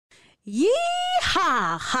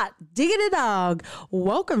Yeehaw! Hot diggity dog!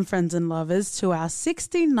 Welcome, friends and lovers, to our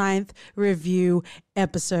 69th review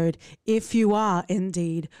episode, if you are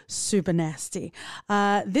indeed super nasty.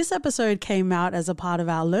 This episode came out as a part of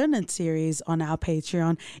our Learn It series on our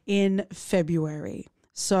Patreon in February.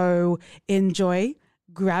 So enjoy,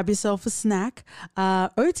 grab yourself a snack.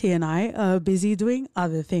 OT and I are busy doing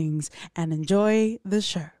other things, and enjoy the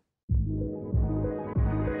show.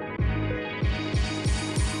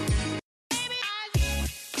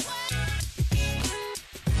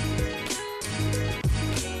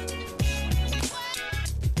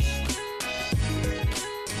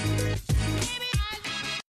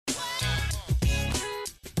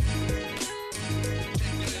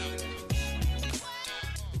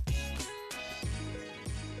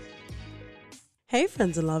 Hey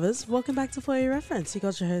friends and lovers, welcome back to For Your Reference. You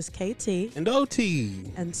got your host KT and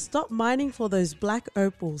OT. And stop mining for those black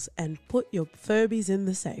opals and put your Furbys in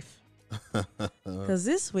the safe. Because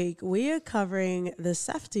this week we are covering the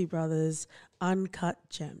Safdie brothers' Uncut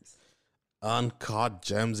Gems. Uncut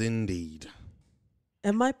Gems indeed.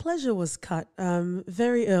 And my pleasure was cut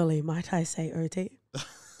very early, might I say, OT.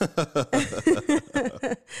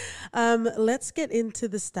 Let's get into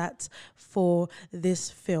the stats for this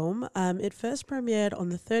film. It first premiered on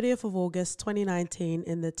the 30th of August 2019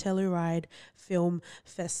 in the Telluride Film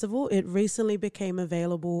Festival. It recently became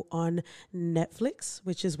available on Netflix,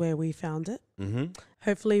 which is where we found it. Mm-hmm.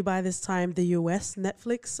 Hopefully by this time the US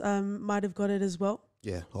Netflix might have got it as well.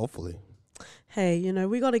 Yeah, hopefully. Hey, you know,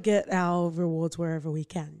 we got to get our rewards wherever we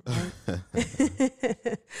can. Right?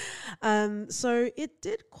 So it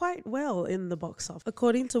did quite well in the box office.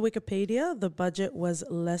 According to Wikipedia, the budget was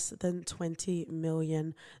less than $20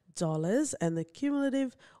 million and the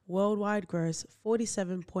cumulative worldwide gross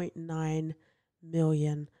 $47.9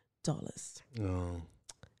 million. Oh.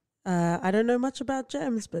 I don't know much about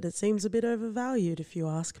gems, but it seems a bit overvalued if you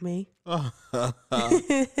ask me. I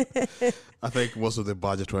think most of the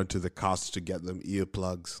budget went to the cast to get them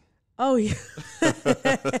earplugs. Oh, yeah.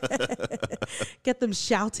 Get them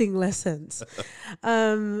shouting lessons.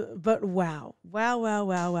 But wow.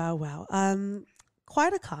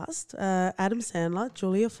 Quite a cast. Adam Sandler,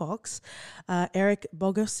 Julia Fox, Eric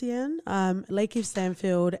Bogosian, Lakeith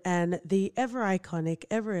Stanfield, and the ever iconic,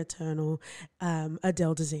 ever eternal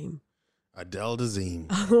Adele Dazeem. Adele Dazeem.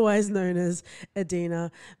 Otherwise known as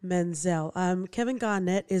Idina Menzel. Kevin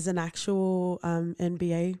Garnett is an actual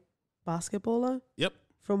NBA basketballer. Yep.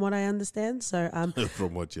 From what I understand. So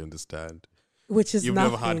from what you understand. Which is You've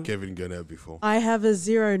nothing. never had Kevin Garnett before. I have a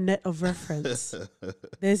zero net of reference.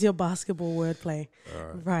 There's your basketball wordplay.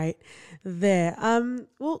 Right there.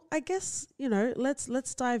 Well, I guess, you know,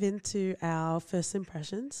 let's dive into our first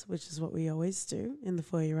impressions, which is what we always do in the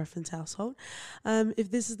For Your Reference household. If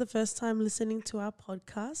this is the first time listening to our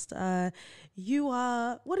podcast,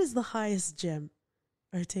 what is the highest gem,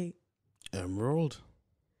 OT? Emerald.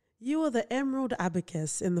 You are the emerald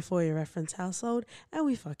abacus in the For Your Reference household, and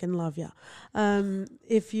we fucking love you.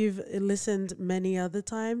 If you've listened many other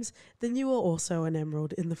times, then you are also an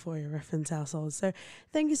emerald in the For Your Reference household. So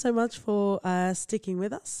thank you so much for sticking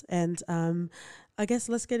with us. And I guess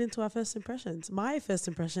let's get into our first impressions. My first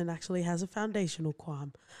impression actually has a foundational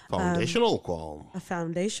qualm. A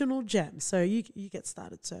foundational gem. So you get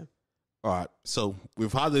started, sir. All right. So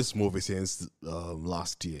we've had this movie since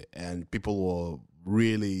last year, and people were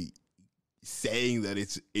really saying that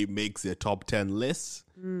it makes their top 10 lists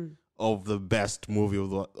of the best movie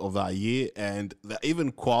of that year, and there are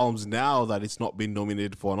even qualms now that it's not been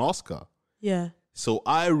nominated for an Oscar. Yeah. So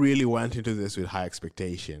I really went into this with high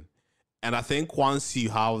expectation, and I think once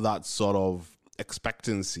you have that sort of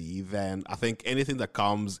expectancy, then I think anything that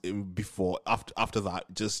comes in after that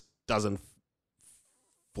just doesn't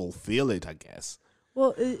fulfill it, I guess.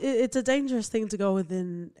 Well, it's a dangerous thing to go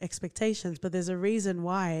within expectations, but there's a reason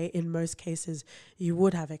why in most cases you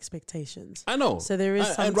would have expectations. I know. So there is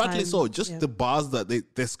and rightly so. Just the buzz that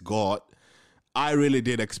this got, I really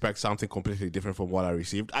did expect something completely different from what I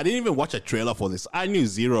received. I didn't even watch a trailer for this. I knew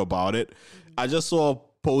zero about it. Mm-hmm. I just saw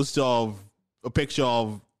a picture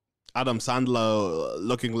of Adam Sandler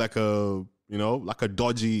looking like a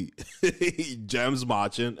dodgy Gems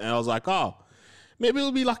merchant, and I was like, oh, maybe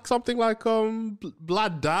it'll be like something like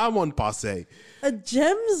Blood Diamond per se. A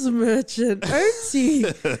gems merchant, OT.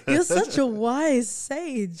 You're such a wise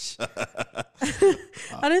sage.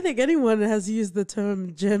 I don't think anyone has used the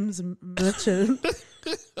term gems merchant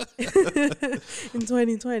in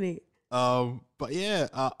 2020. But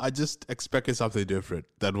yeah, I just expected something different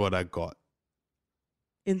than what I got.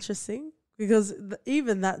 Interesting. because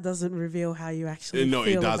even that doesn't reveal how you actually No,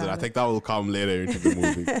 feel it doesn't. about I think that will come later into the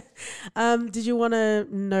movie. Did you want to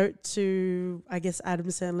note to, I guess, Adam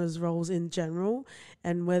Sandler's roles in general,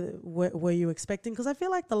 and whether were you expecting? Because I feel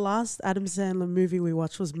like the last Adam Sandler movie we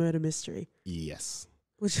watched was Murder Mystery. Yes.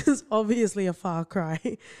 Which is obviously a far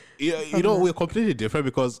cry. Yeah, we're completely different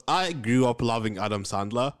because I grew up loving Adam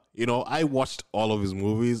Sandler. I watched all of his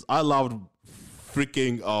movies. I loved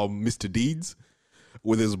freaking Mr. Deeds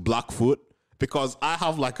with his black foot because I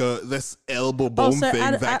have like this elbow bone thing.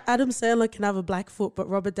 Adam Sandler can have a black foot, but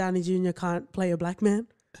Robert Downey Jr. can't play a black man.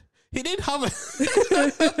 He didn't have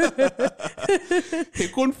he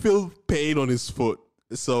couldn't feel pain on his foot.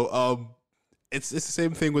 So it's the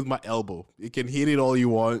same thing with my elbow. You can hit it all you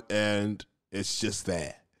want, and it's just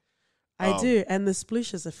there. I do, and the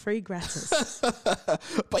splooshes are free gratis.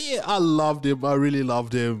 But yeah, I loved him. I really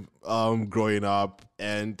loved him growing up,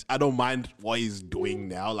 and I don't mind what he's doing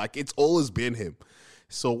now. Like, it's always been him.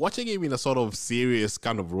 So watching him in a sort of serious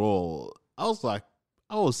kind of role, I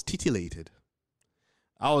was titillated.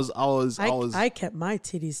 I kept my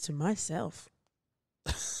titties to myself.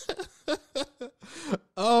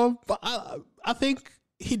 But I think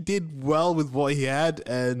he did well with what he had,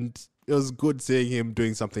 and it was good seeing him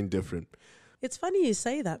doing something different. It's funny you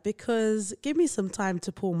say that because give me some time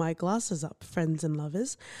to pull my glasses up, friends and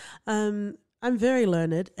lovers. I'm very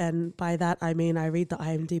learned, and by that I mean I read the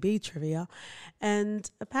IMDb trivia. And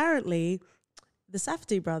apparently the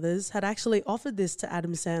Safdie brothers had actually offered this to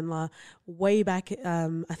Adam Sandler way back,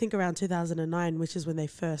 I think around 2009, which is when they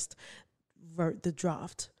first wrote the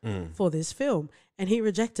draft for this film. And he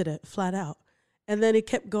rejected it flat out. And then it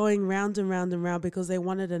kept going round and round and round because they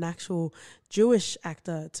wanted an actual Jewish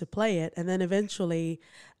actor to play it. And then eventually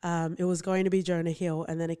it was going to be Jonah Hill,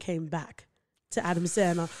 and then it came back to Adam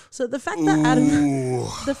Sandler. So the fact that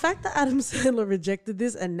Adam Sandler rejected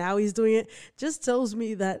this and now he's doing it just tells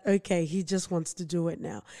me that, okay, he just wants to do it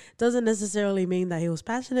now. Doesn't necessarily mean that he was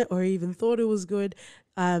passionate or even thought it was good.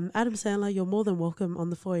 Adam Sandler, you're more than welcome on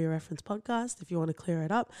the For Your Reference podcast if you want to clear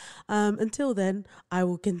it up. Until then, I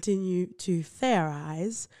will continue to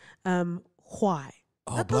theorize why.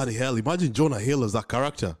 Oh, bloody hell. Imagine Jonah Hill as that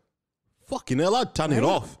character. Fucking hell, I'd turn it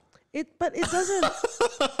off. But it doesn't.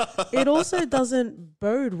 It also doesn't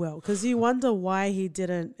bode well because you wonder why he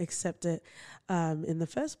didn't accept it in the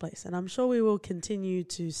first place. And I'm sure we will continue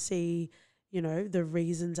to see, the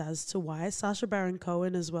reasons as to why. Sacha Baron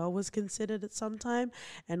Cohen as well was considered at some time,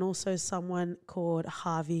 and also someone called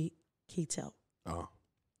Harvey Keitel. Oh.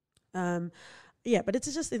 Yeah, but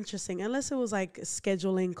it's just interesting. Unless it was like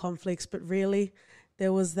scheduling conflicts, but really,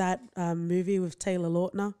 there was that movie with Taylor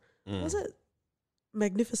Lautner. Was it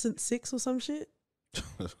Magnificent Six or some shit?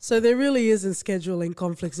 So there really isn't scheduling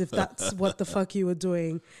conflicts if that's what the fuck you were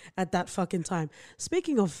doing at that fucking time.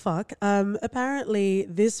 Speaking of fuck, apparently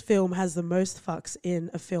this film has the most fucks in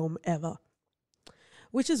a film ever,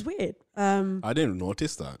 which is weird. I didn't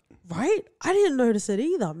notice that. Right? I didn't notice it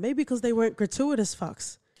either. Maybe because they weren't gratuitous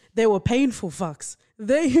fucks. They were painful fucks.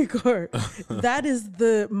 There you go. That is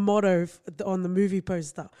the motto on the movie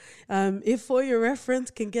poster. If For Your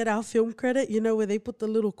Reference can get our film credit, where they put the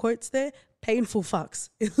little quotes there, painful fucks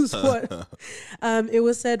is what. It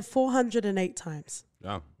was said 408 times.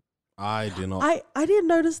 Yeah. I did not. I didn't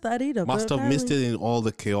notice that either. Must have missed it in all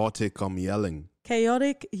the chaotic yelling.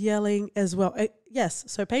 Chaotic yelling as well. Yes,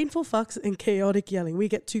 so painful fucks and chaotic yelling. We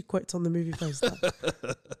get 2 quotes on the movie poster.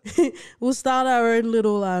 We'll start our own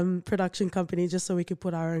little production company just so we could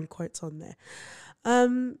put our own quotes on there.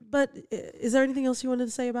 But is there anything else you wanted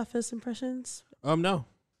to say about first impressions? No.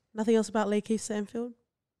 Nothing else about Lakeith Stanfield?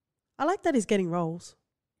 I like that he's getting roles.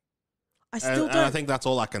 I think that's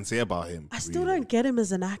all I can say about him. I still don't get him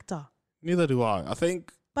as an actor. Neither do I. I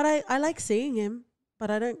think. But I like seeing him. But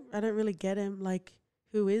I don't really get him. Like,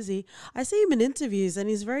 who is he? I see him in interviews, and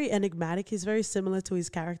he's very enigmatic. He's very similar to his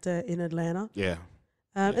character in Atlanta. Yeah.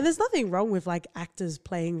 And there's nothing wrong with like actors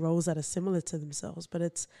playing roles that are similar to themselves, but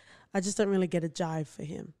I just don't really get a jive for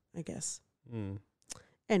him, I guess.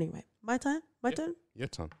 Anyway, my turn. Your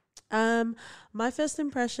turn. My first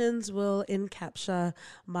impressions will capture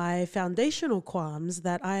my foundational qualms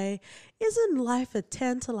that isn't life a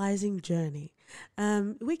tantalizing journey?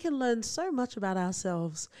 We can learn so much about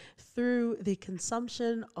ourselves through the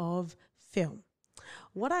consumption of film.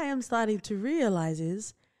 What I am starting to realize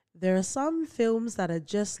is there are some films that are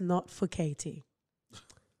just not for Katie.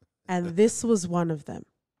 And this was one of them.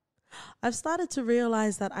 I've started to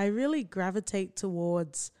realize that I really gravitate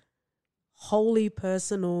towards wholly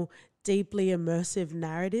personal, deeply immersive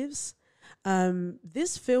narratives.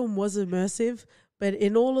 This film was immersive, but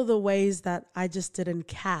in all of the ways that I just didn't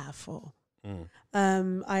care for.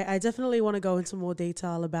 I definitely want to go into more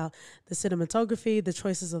detail about the cinematography, the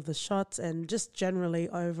choices of the shots, and just generally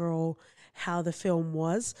overall how the film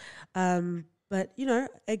was. But, you know,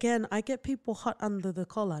 again, I get people hot under the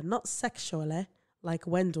collar, not sexually, like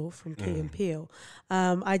Wendell from Key and Peele.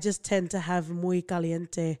 I just tend to have muy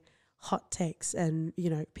caliente hot takes, and, you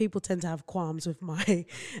know, people tend to have qualms with my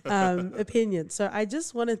opinion. So I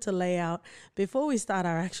just wanted to lay out, before we start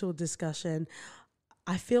our actual discussion,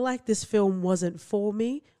 I feel like this film wasn't for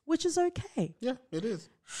me, which is okay. Yeah, it is.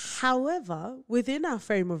 However, within our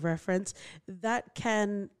frame of reference, that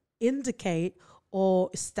can indicate or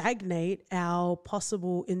stagnate our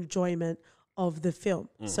possible enjoyment of the film.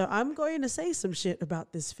 So I'm going to say some shit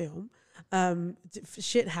about this film,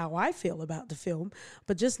 shit how I feel about the film,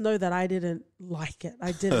 but just know that I didn't like it.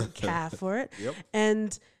 I didn't care for it. Yep.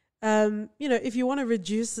 And you know, if you want to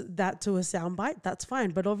reduce that to a soundbite, that's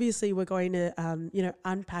fine. But obviously, we're going to, you know,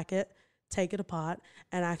 unpack it, take it apart,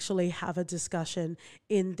 and actually have a discussion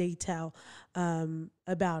in detail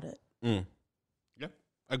about it. Yeah,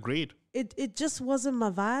 agreed. It just wasn't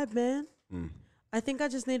my vibe, man. I think I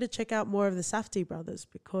just need to check out more of the Safdie brothers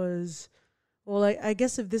because, well, I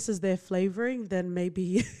guess if this is their flavoring, then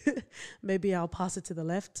maybe maybe I'll pass it to the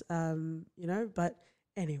left, you know. But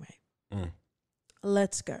anyway,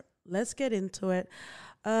 let's go. Let's get into it.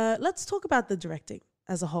 Let's talk about the directing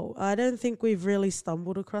as a whole. I don't think we've really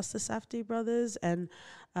stumbled across the Safdie brothers, and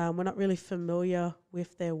we're not really familiar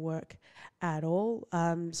with their work at all.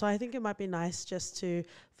 So I think it might be nice just to,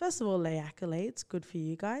 first of all, lay accolades. Good for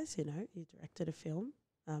you guys. You know, you directed a film.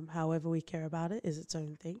 However we care about it is its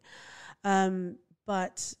own thing.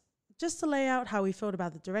 But just to lay out how we felt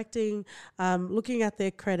about the directing, looking at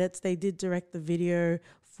their credits, they did direct the video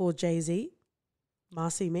for Jay-Z,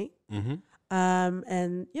 Marcy Me.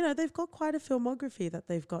 And, you know, they've got quite a filmography that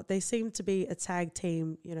they've got. They seem to be a tag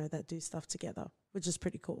team, you know, that do stuff together, which is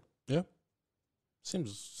pretty cool. Yeah.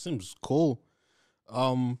 Seems cool.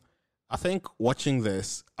 I think watching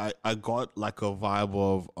this, I got like a vibe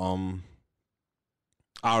of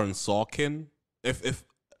Aaron Sorkin. If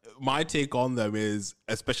my take on them is,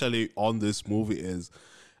 especially on this movie, is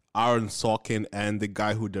Aaron Sorkin and the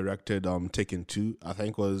guy who directed Taken 2, I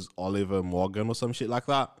think was Oliver Morgan or some shit like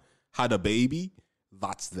that, had a baby.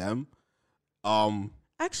 That's them.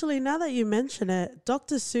 Actually, now that you mention it,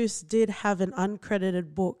 Dr. Seuss did have an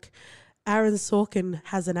uncredited book. Aaron Sorkin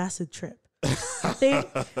has an acid trip. I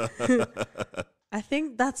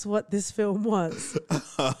think that's what this film was.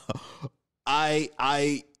 I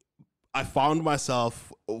found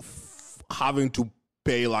myself having to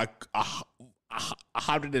pay like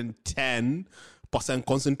 110%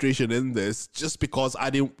 concentration in this just because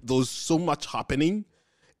there was so much happening.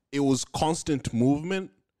 It was constant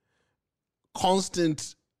movement,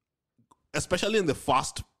 especially in the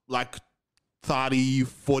first like 30,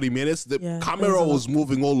 40 minutes. The camera was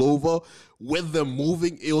moving all over. With them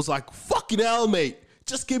moving, it was like, fucking hell, mate.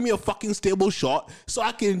 Just give me a fucking stable shot so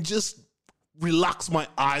I can just relax my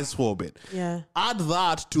eyes for a bit. Yeah. Add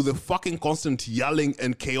that to the fucking constant yelling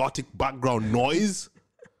and chaotic background noise.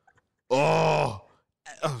 Oh.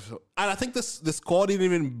 And I think the score didn't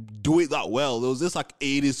even do it that well. There was this like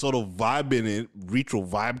 80s sort of vibe in it, retro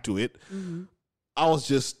vibe to it. I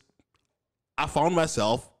found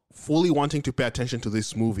myself fully wanting to pay attention to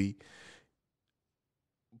this movie,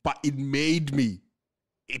 but it made me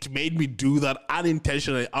do that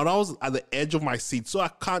unintentionally. And I was at the edge of my seat, so I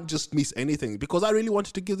can't just miss anything because I really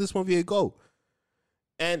wanted to give this movie a go.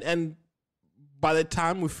 And by the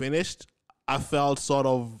time we finished, I felt sort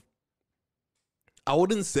of, I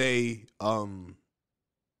wouldn't say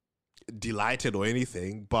delighted or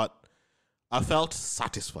anything, but I felt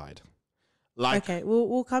satisfied. Like, okay,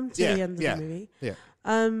 we'll come to the end of the movie. Yeah.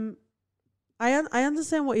 I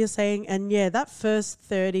understand what you're saying, and yeah, that first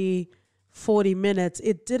 30, 40 minutes,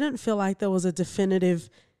 it didn't feel like there was a definitive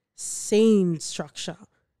scene structure.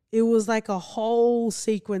 It was like a whole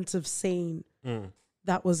sequence of scene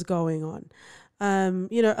that was going on.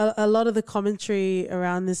 You know, a lot of the commentary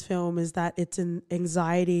around this film is that it's an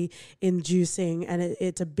anxiety inducing and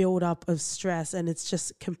it's a build up of stress and it's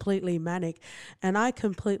just completely manic. And I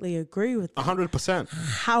completely agree with that. 100%.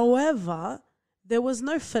 However, there was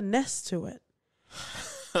no finesse to it.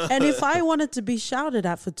 And if I wanted to be shouted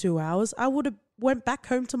at for 2 hours, I would have went back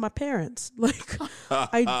home to my parents. Like,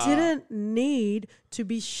 I didn't need to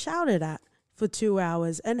be shouted at for 2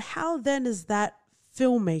 hours. And how then is that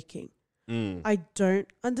filmmaking? I don't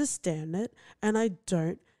understand it, and I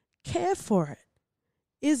don't care for it.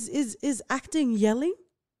 Is acting yelling?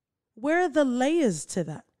 Where are the layers to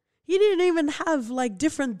that? He didn't even have like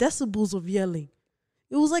different decibels of yelling.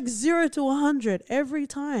 It was like 0 to 100 every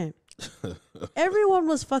time. Everyone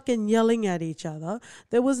was fucking yelling at each other.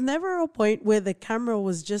 There was never a point where the camera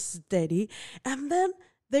was just steady. And then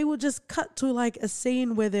they would just cut to like a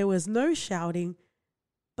scene where there was no shouting,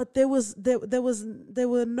 but there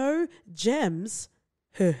were no gems,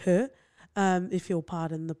 if you'll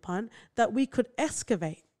pardon the pun, that we could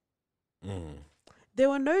excavate. There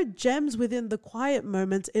were no gems within the quiet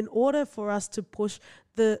moments in order for us to push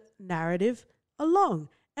the narrative along.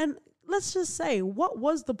 And let's just say, what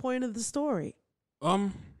was the point of the story? I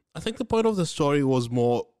think the point of the story was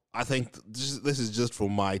more, I think this is just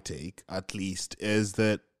from my take, at least, is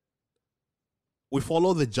that we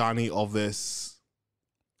follow the journey of this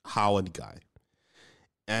Howard guy.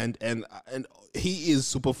 And he is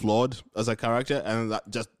super flawed as a character, and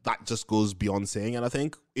that just goes beyond saying. And I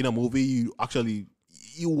think in a movie,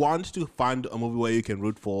 you want to find a movie where you can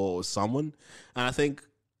root for someone. And I think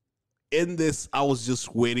in this, I was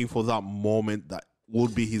just waiting for that moment that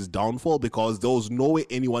would be his downfall, because there was no way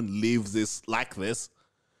anyone lives this like this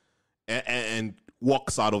and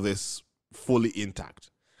walks out of this fully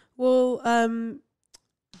intact. Well,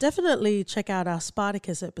 definitely check out our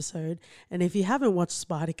Spartacus episode. And if you haven't watched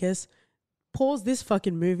Spartacus, pause this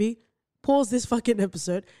fucking movie, pause this fucking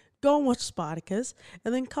episode, go and watch Spartacus,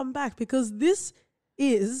 and then come back, because this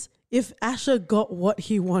is if Asher got what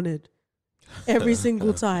he wanted every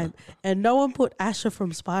single time. And no one put Asher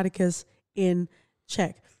from Spartacus in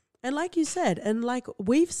check. And like you said, and like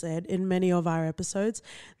we've said in many of our episodes,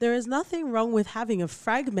 there is nothing wrong with having a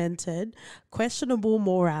fragmented, questionable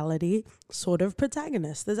morality sort of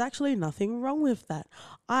protagonist. There's actually nothing wrong with that.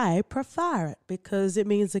 I prefer it because it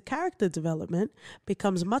means the character development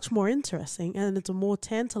becomes much more interesting, and it's a more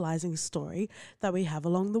tantalizing story that we have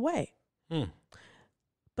along the way.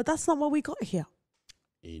 But that's not what we got here.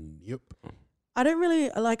 Yep. I don't really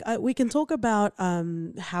like. We can talk about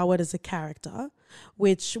Howard as a character,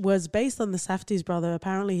 which was based on the Safdie's brother.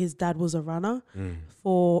 Apparently, his dad was a runner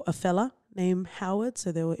for a fella named Howard,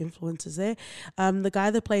 so there were influences there. The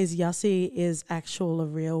guy that plays Yassi is a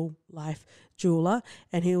real life jeweler,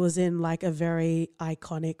 and he was in like a very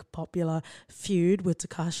iconic, popular feud with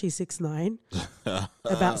Tekashi 6ix9ine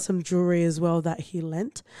about some jewelry as well that he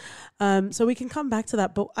lent. So we can come back to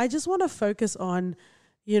that, but I just want to focus on,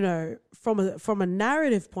 you know, from a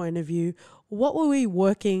narrative point of view, what were we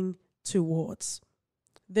working towards?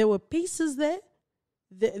 There were pieces there.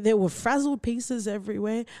 There were frazzled pieces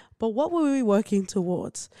everywhere, but what were we working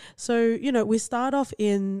towards? So, you know, we start off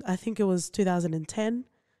in, I think it was 2010,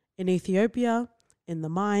 in Ethiopia, in the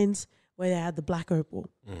mines, where they had the black opal.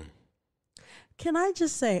 Can I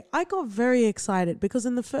just say, I got very excited because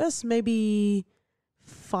in the first maybe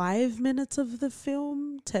 5 minutes of the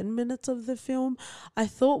film, 10 minutes of the film, I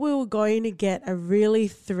thought we were going to get a really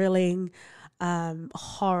thrilling,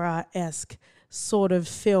 horror-esque sort of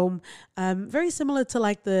film, very similar to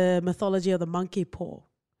like the mythology of the monkey paw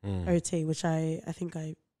OT, which I think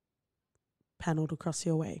I paneled across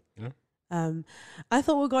your way. I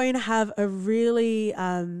thought we were going to have a really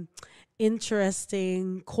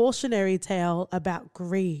interesting cautionary tale about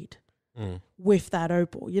greed with that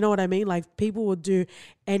opal. You know what I mean? Like people would do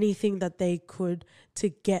anything that they could to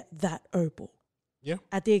get that opal. Yeah.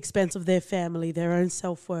 At the expense of their family, their own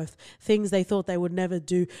self-worth, things they thought they would never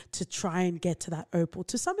do to try and get to that opal.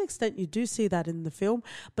 To some extent, you do see that in the film,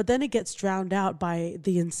 but then it gets drowned out by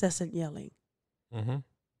the incessant yelling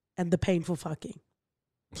and the painful fucking.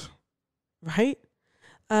 Right?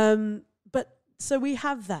 But so we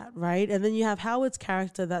have that, right? And then you have Howard's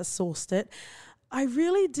character that sourced it. I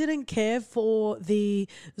really didn't care for the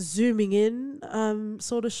zooming in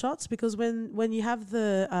sort of shots, because when you have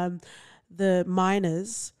the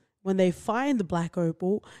miners, when they find the black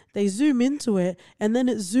opal, they zoom into it and then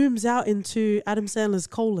it zooms out into Adam Sandler's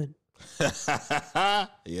colon.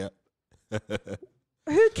 Yeah.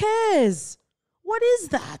 Who cares? What is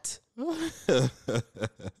that?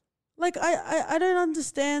 Like, I don't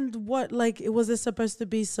understand what, like, was there supposed to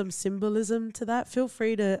be some symbolism to that? Feel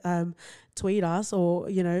free to tweet us or,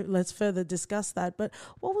 you know, let's further discuss that. But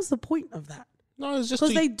what was the point of that? No, it's just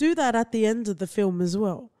because they do that at the end of the film as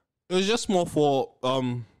well. It was just more for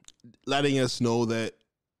letting us know that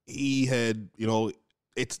he had, you know,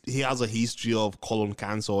 he has a history of colon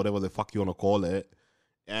cancer or whatever the fuck you want to call it.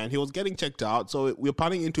 And he was getting checked out. So we're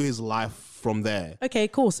panning into his life from there. Okay,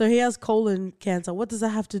 cool. So he has colon cancer. What does that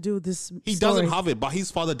have to do with this He story? doesn't have it, but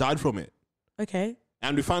his father died from it. Okay.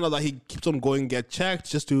 And we find out that he keeps on going get checked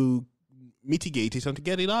just to mitigate it and to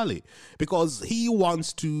get it early. Because he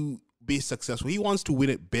wants to be successful. He wants to win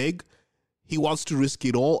it big. He wants to risk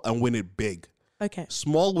it all and win it big. Okay.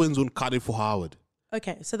 Small wins won't cut it for Howard.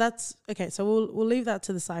 Okay, so that's okay. So we'll leave that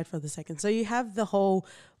to the side for the second. So you have the whole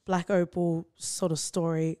Black Opal sort of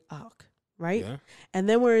story arc, right? Yeah. And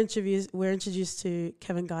then we're introduced to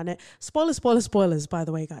Kevin Garnett. Spoilers, by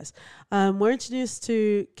the way, guys. We're introduced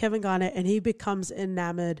to Kevin Garnett, and he becomes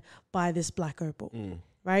enamored by this Black Opal.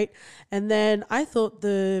 Right? And then I thought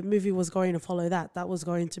the movie was going to follow that. That was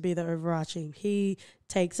going to be the overarching. He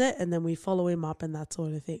takes it and then we follow him up and that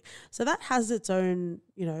sort of thing. So that has its own,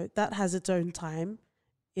 that has its own time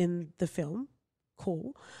in the film.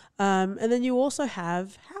 Cool. And then you also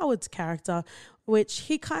have Howard's character, which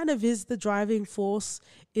he kind of is the driving force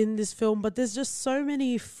in this film, but there's just so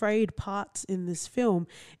many frayed parts in this film.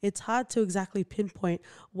 It's hard to exactly pinpoint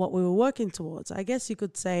what we were working towards. I guess you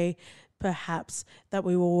could say perhaps that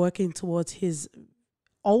we were working towards his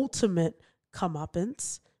ultimate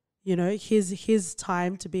comeuppance, his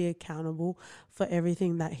time to be accountable for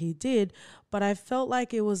everything that he did. But I felt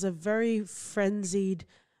like it was a very frenzied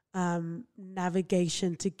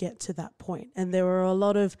navigation to get to that point. And there were a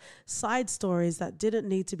lot of side stories that didn't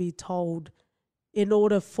need to be told in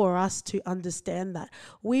order for us to understand that.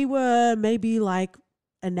 We were maybe like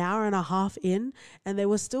an hour and a half in, and they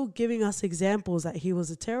were still giving us examples that he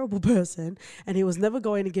was a terrible person and he was never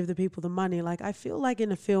going to give the people the money. Like, I feel like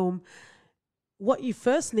in a film, what you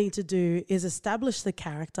first need to do is establish the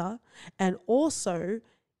character and also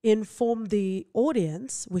inform the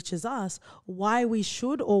audience, which is us, why we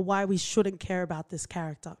should or why we shouldn't care about this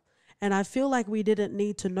character. And I feel like we didn't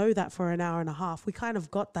need to know that for an hour and a half. We kind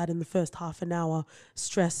of got that in the first half an hour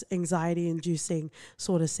stress, anxiety inducing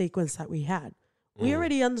sort of sequence that we had. We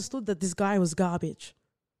already understood that this guy was garbage.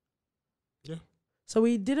 Yeah. So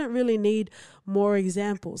we didn't really need more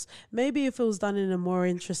examples. Maybe if it was done in a more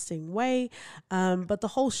interesting way, but the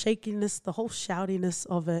whole shakiness, the whole shoutiness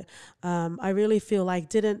of it, I really feel like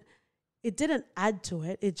didn't add to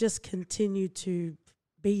it. It just continued to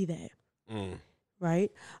be there.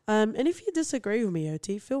 Right? And if you disagree with me,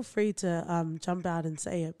 OT, feel free to jump out and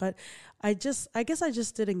say it. But I guess I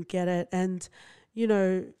just didn't get it. And,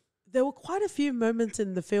 there were quite a few moments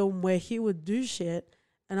in the film where he would do shit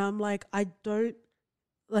and I'm like, I don't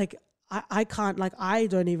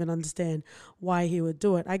even understand why he would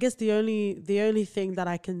do it. I guess the only thing that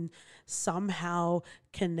I can somehow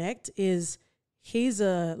connect is he's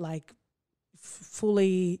a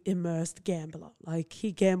fully immersed gambler. Like,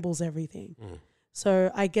 he gambles everything.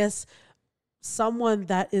 So I guess someone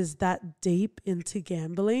that is that deep into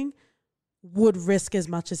gambling would risk as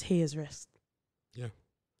much as he has risked. Yeah.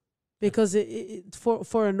 Because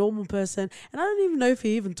for a normal person, and I don't even know if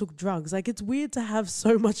he even took drugs. Like, it's weird to have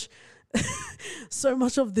so much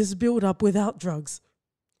of this build up without drugs.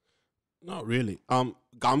 Not really.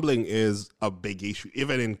 Gambling is a big issue.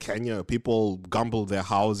 Even in Kenya, people gamble their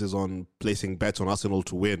houses on placing bets on Arsenal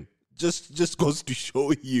to win. Just goes to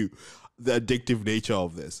show you the addictive nature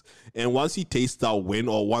of this. And once you taste that win,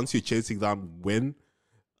 or once you're chasing that win,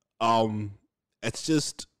 it's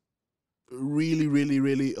just really, really,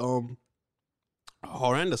 really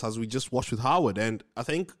horrendous, as we just watched with Howard. And I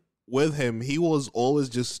think with him, he was always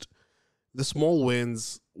just, the small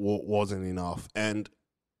wins wasn't enough. And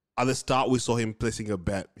at the start, we saw him placing a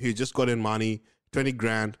bet. He just got in money, 20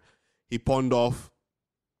 grand. He pawned off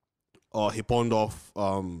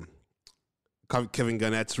Kevin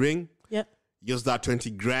Garnett's ring. Yep. Used that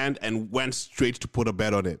 20 grand and went straight to put a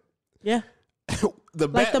bet on it. Yeah. The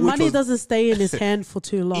money doesn't stay in his hand for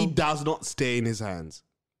too long. It does not stay in his hands.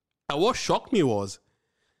 And what shocked me was,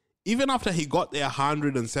 even after he got their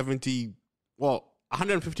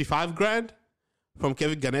 155 grand from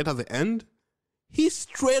Kevin Garnett at the end, he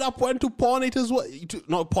straight up went to pawn it as well.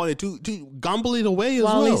 To gamble it away as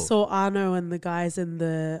well. While he saw Arno and the guys in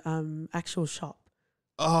the actual shop.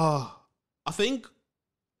 I think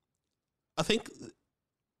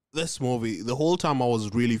this movie, the whole time I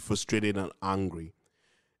was really frustrated and angry.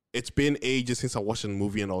 It's been ages since I watched a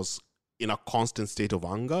movie and I was in a constant state of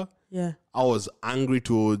anger. Yeah. I was angry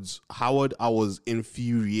towards Howard. I was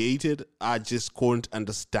infuriated. I just couldn't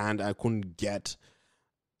understand. I couldn't get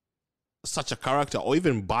such a character or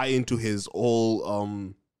even buy into his whole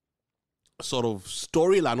sort of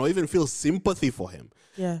storyline or even feel sympathy for him.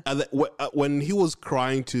 Yeah. And when he was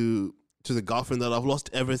crying to the girlfriend that I've lost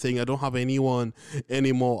everything, I don't have anyone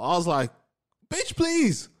anymore, I was like, bitch,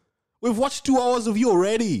 please. We've watched 2 hours of you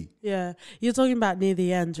already. Yeah. You're talking about near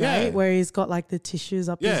the end, right? Yeah. Where he's got like the tissues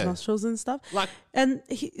up his nostrils and stuff. And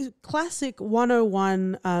classic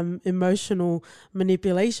 101 emotional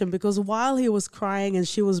manipulation, because while he was crying and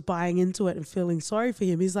she was buying into it and feeling sorry for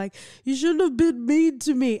him, he's like, you shouldn't have been mean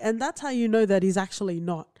to me. And that's how you know that he's actually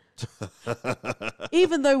not.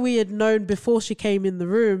 Even though we had known before she came in the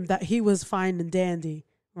room that he was fine and dandy,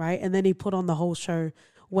 right? And then he put on the whole show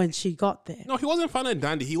when she got there. No, he wasn't fine and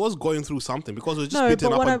dandy. He was going through something because he was just No, beaten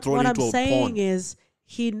but up and thrown what I'm into a saying pond. is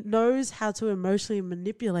he knows how to emotionally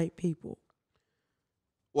manipulate people.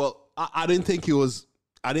 Well, I didn't think he was.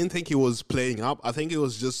 I didn't think he was playing up. I think he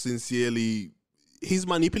was just sincerely. He's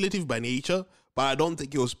manipulative by nature, but I don't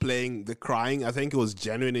think he was playing the crying. I think it was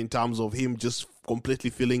genuine in terms of him just completely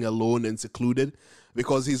feeling alone and secluded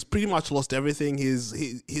because he's pretty much lost everything.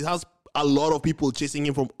 He has a lot of people chasing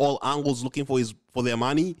him from all angles looking for their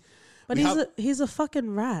money. But he's a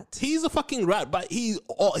fucking rat. He's a fucking rat, but he's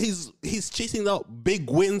chasing that big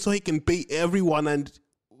win so he can pay everyone and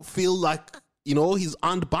feel like, you know, he's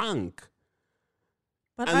earned bank.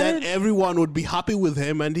 But and then everyone would be happy with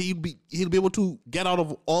him and he'll be able to get out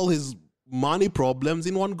of all his money problems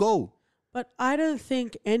in one go. But I don't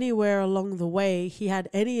think anywhere along the way he had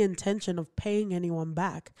any intention of paying anyone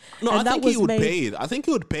back. No, I think he would pay it. I think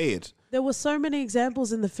he would pay it. There were so many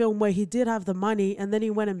examples in the film where he did have the money and then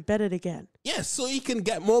he went and bet it again. Yes, so he can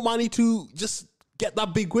get more money to just get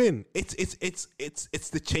that big win. It's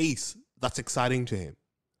the chase that's exciting to him.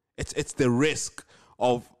 It's the risk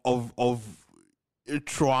of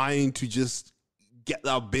trying to just get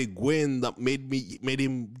that big win that made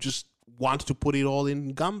him just want to put it all in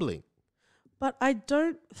gambling. But I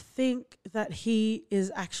don't think that he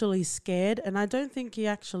is actually scared, and I don't think he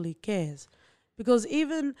actually cares. Because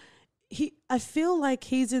even I feel like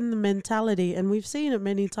he's in the mentality, and we've seen it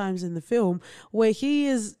many times in the film, where he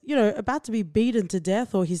is, you know, about to be beaten to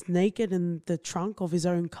death or he's naked in the trunk of his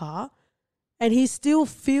own car, and he still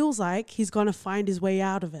feels like he's going to find his way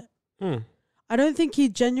out of it. I don't think he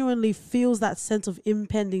genuinely feels that sense of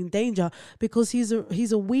impending danger because he's a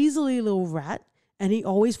weaselly little rat and he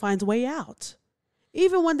always finds a way out.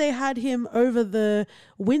 Even when they had him over the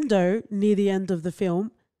window near the end of the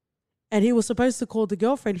film and he was supposed to call the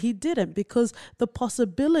girlfriend, he didn't because the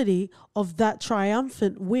possibility of that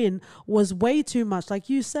triumphant win was way too much. Like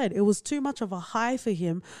you said, it was too much of a high for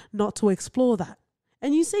him not to explore that.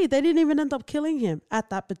 And you see, they didn't even end up killing him at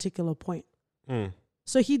that particular point.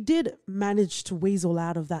 So he did manage to weasel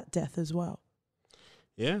out of that death as well.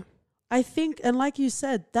 Yeah. I think, and like you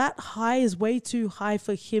said, that high is way too high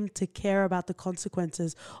for him to care about the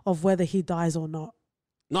consequences of whether he dies or not.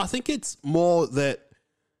 No, I think it's more that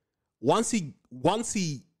once he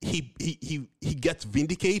gets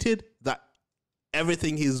vindicated that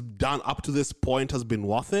everything he's done up to this point has been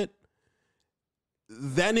worth it,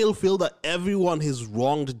 then he'll feel that everyone he's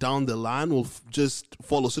wronged down the line will just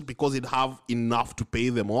follow suit because he'd have enough to pay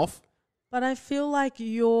them off. But I feel like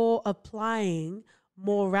you're applying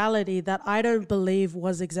morality that I don't believe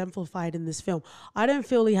was exemplified in this film. I don't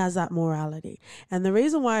feel he has that morality. And the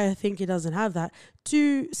reason why I think he doesn't have that,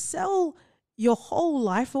 to sell your whole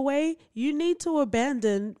life away, you need to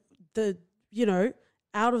abandon the, you know,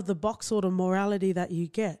 out of the box sort of morality that you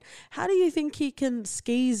get. How do you think he can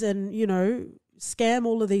skis and, you know, scam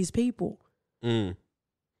all of these people?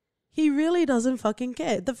 He really doesn't fucking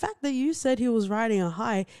care. The fact that you said he was riding a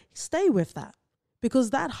high, stay with that. Because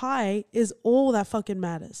that high is all that fucking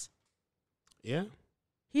matters. Yeah.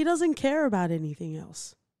 He doesn't care about anything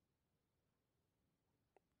else.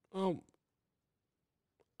 I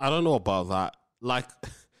don't know about that. Like,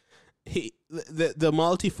 the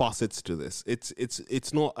multifacets to this.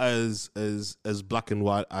 It's not as black and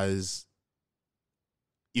white as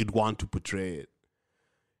you'd want to portray it.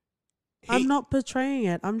 I'm not portraying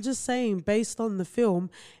it. I'm just saying, based on the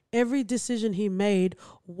film, every decision he made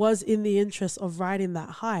was in the interest of riding that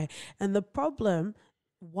high. And the problem,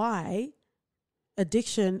 why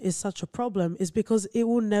addiction is such a problem, is because it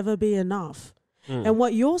will never be enough. And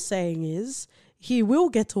what you're saying is he will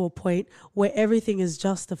get to a point where everything is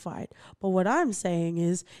justified. But what I'm saying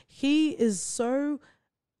is he is so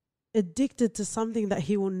addicted to something that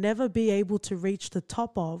he will never be able to reach the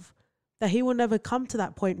top of, that he will never come to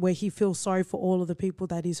that point where he feels sorry for all of the people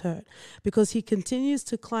that he's hurt, because he continues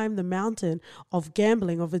to climb the mountain of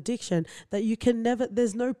gambling, of addiction, that you can never,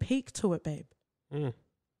 there's no peak to it, babe.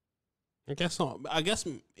 I guess not. I guess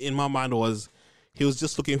in my mind he was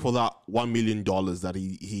just looking for that $1 million that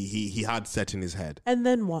he had set in his head. And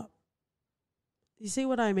then what? You see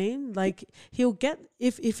what I mean? Like, he'll get,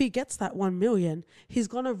 if he gets that 1 million, he's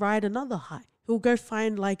going to ride another high. He'll go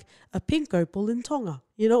find like a pink opal in Tonga.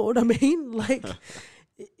 You know what I mean? Like,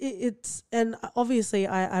 it's, and obviously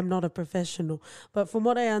I'm not a professional, but from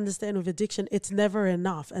what I understand of addiction, it's never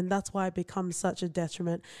enough. And that's why it becomes such a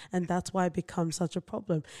detriment. And that's why it becomes such a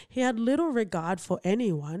problem. He had little regard for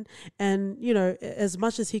anyone. And, you know, as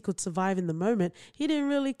much as he could survive in the moment, he didn't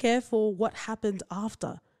really care for what happened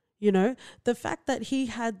after. You know, the fact that he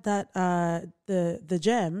had that the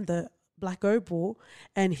gem, the black opal,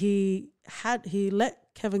 and he let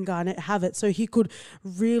Kevin Garnett have it so he could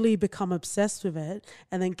really become obsessed with it,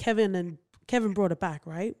 and then Kevin brought it back,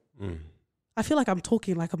 right? I feel like I'm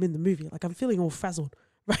talking like I'm in the movie, like I'm feeling all frazzled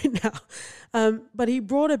right now. But he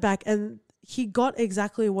brought it back, and he got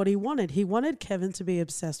exactly what he wanted. He wanted Kevin to be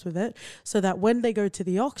obsessed with it so that when they go to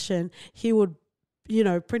the auction, he would, you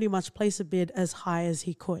know, pretty much place a bid as high as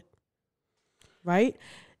he could. Right?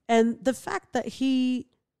 And the fact that he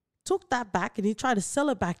took that back and he tried to sell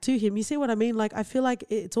it back to him, you see what I mean? Like, I feel like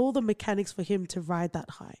it's all the mechanics for him to ride that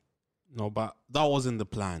high. No, but that wasn't the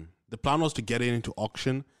plan. The plan was to get it into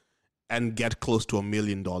auction and get close to $1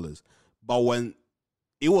 million. But when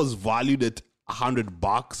it was valued at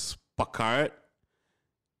 $100 per carat,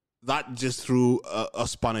 that just threw a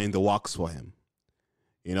spanner in the works for him.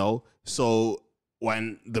 You know? So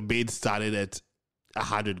when the bid started at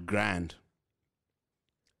 $100,000,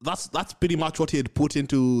 that's pretty much what he had put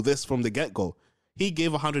into this from the get-go. He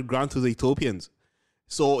gave $100,000 to the Ethiopians.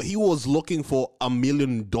 So he was looking for $1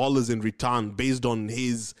 million in return based on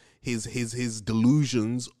his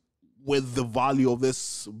delusions with the value of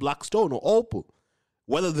this black stone or opal.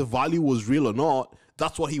 Whether the value was real or not,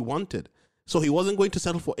 that's what he wanted. So he wasn't going to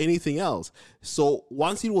settle for anything else. So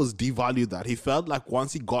once he was devalued that, he felt like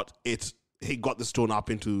once he got the stone up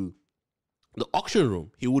into the auction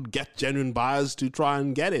room, he would get genuine buyers to try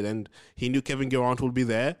and get it. And he knew Kevin Garnett would be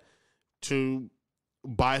there to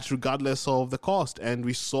buy it regardless of the cost. And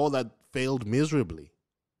we saw that failed miserably.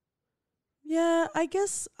 Yeah, I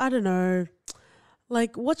guess, I don't know.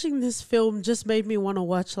 Like, watching this film just made me want to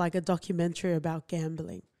watch like a documentary about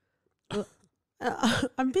gambling.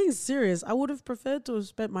 I'm being serious. I would have preferred to have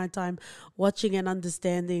spent my time watching and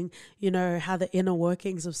understanding, you know, how the inner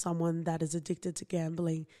workings of someone that is addicted to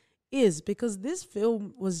gambling is, because this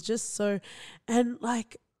film was just so, and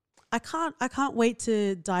like, I can't wait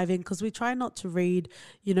to dive in, because we try not to read,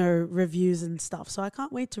 you know, reviews and stuff. So I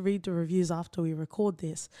can't wait to read the reviews after we record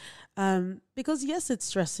this. Because yes, it's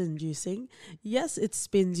stress inducing. Yes, it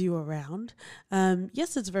spins you around.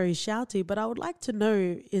 Yes, it's very shouty, but I would like to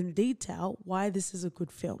know in detail why this is a good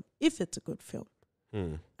film, if it's a good film.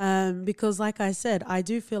 Because like I said, I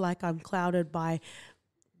do feel like I'm clouded by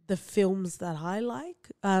the films that I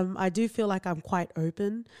like. I do feel like I'm quite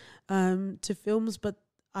open to films, but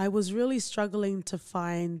I was really struggling to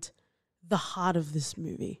find the heart of this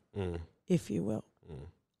movie, if you will.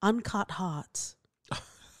 Uncut Hearts.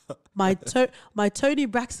 My Tony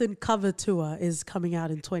Braxton cover tour is coming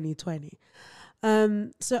out in 2020.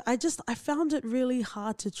 So I found it really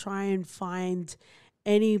hard to try and find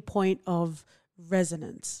any point of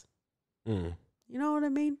resonance. You know what I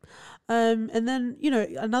mean? And then, you know,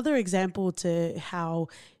 another example to how,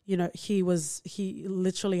 you know, he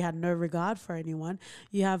literally had no regard for anyone.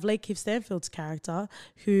 You have Lakeith Stanfield's character,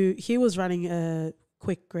 who he was running a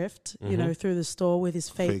quick grift, you know, through the store with his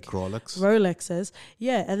fake Rolexes.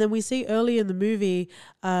 Yeah. And then we see early in the movie,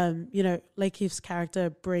 you know, Lakeith's character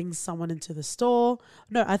brings someone into the store.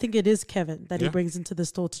 No, I think it is Kevin that he brings into the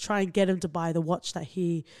store to try and get him to buy the watch that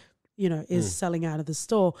he, you know, is selling out of the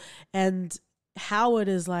store. And Howard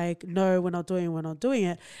is like, no, we're not doing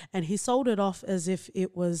it. And he sold it off as if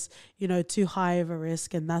it was, you know, too high of a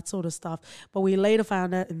risk and that sort of stuff. But we later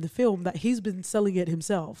found out in the film that he's been selling it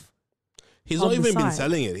himself. He's not even been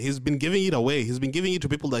selling it. He's been giving it away. He's been giving it to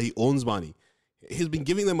people that he owns money. He's been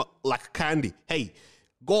giving them like candy. Hey,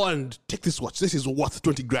 go and take this watch. This is worth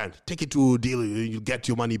 20 grand. Take it to a dealer. You'll get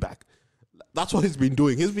your money back. That's what he's been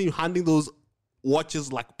doing. He's been handing those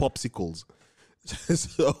watches like popsicles.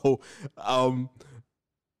 So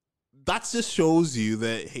that just shows you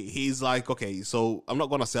that he's like, okay, so I'm not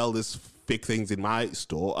going to sell these fake things in my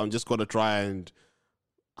store. I'm just going to try and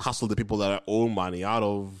hustle the people that own money out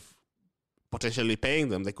of potentially paying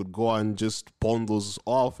them. They could go and just pawn those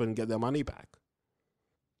off and get their money back.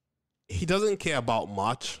 He doesn't care about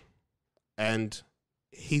much, and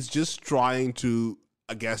he's just trying to,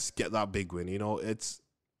 I guess, get that big win. You know, it's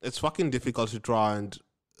fucking difficult to try and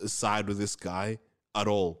side with this guy at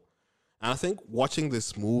all. And I think watching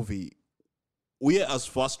this movie, we are as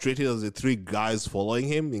frustrated as the three guys following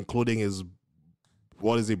him, including his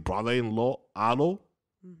brother-in-law, Arlo.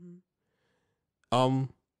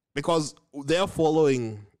 Because they're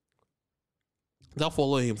following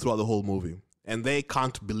him throughout the whole movie, and they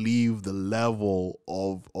can't believe the level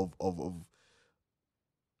of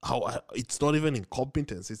how it's not even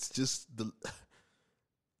incompetence. It's just the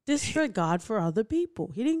disregard for other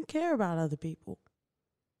people. He didn't care about other people.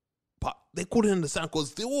 But they couldn't understand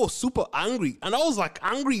because they were super angry. And I was like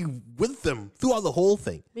angry with them throughout the whole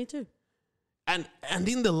thing. Me too. And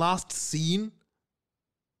in the last scene,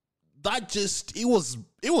 it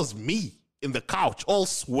was me in the couch, all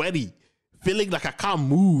sweaty, feeling like I can't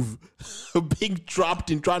move, being trapped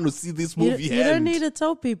in trying to see this movie You don't need to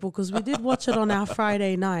tell people, because we did watch it on our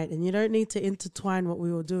Friday night, and you don't need to intertwine what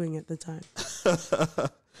we were doing at the time.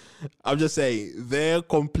 I'm just saying, their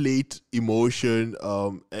complete emotion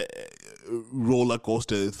roller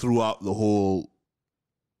coaster throughout the whole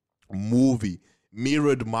movie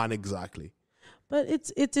mirrored mine exactly. But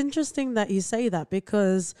it's interesting that you say that,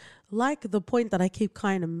 because like the point that I keep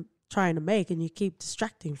kind of trying to make and you keep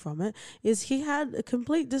distracting from it, is he had a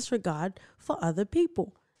complete disregard for other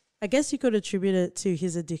people. I guess you could attribute it to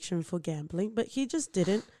his addiction for gambling, but he just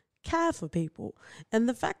didn't care for people. And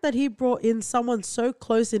the fact that he brought in someone so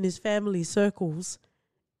close in his family circles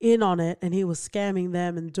in on it, and he was scamming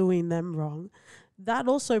them and doing them wrong, that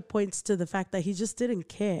also points to the fact that he just didn't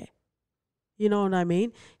care. You know what I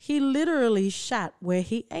mean? He literally shat where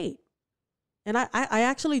he ate. And I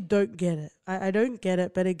actually don't get it. I don't get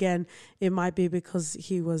it. But again, it might be because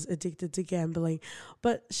he was addicted to gambling.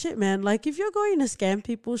 But shit, man, like if you're going to scam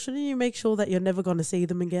people, shouldn't you make sure that you're never going to see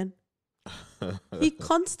them again? He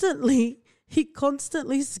constantly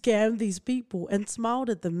scammed these people and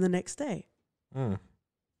smiled at them the next day.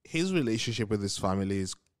 His relationship with his family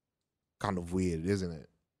is kind of weird, isn't it?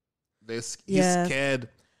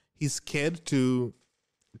 He's scared to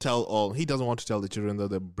tell he doesn't want to tell the children that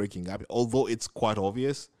they're breaking up, although it's quite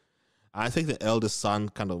obvious. I think the eldest son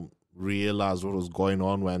kind of realized what was going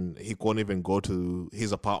on when he couldn't even go to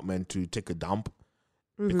his apartment to take a dump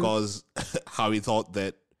because how he thought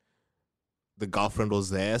that the girlfriend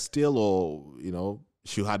was there still, or,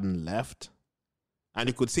 she hadn't left. And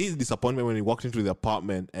you could see his disappointment when he walked into the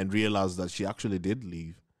apartment and realized that she actually did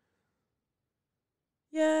leave.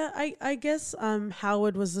 Yeah, I guess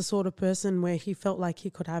Howard was the sort of person where he felt like he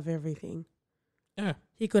could have everything. Yeah.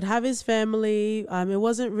 He could have his family. It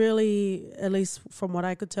wasn't really, at least from what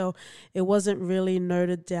I could tell, it wasn't really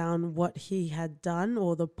noted down what he had done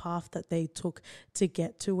or the path that they took to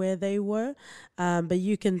get to where they were. But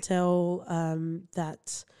you can tell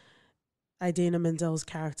that Idina Menzel's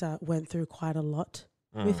character went through quite a lot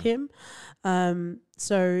with him.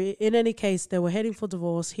 So in any case, they were heading for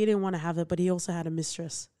divorce. He didn't want to have it, but he also had a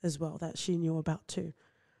mistress as well that she knew about too.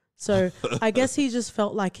 So I guess he just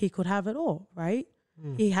felt like he could have it all, right?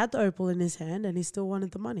 He had the opal in his hand and he still wanted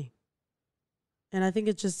the money. And I think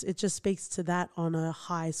it just speaks to that on a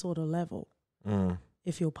high sort of level,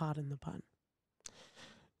 if you'll pardon the pun.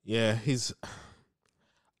 Yeah,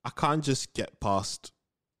 I can't get past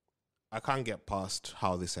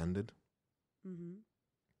how this ended.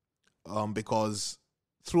 Because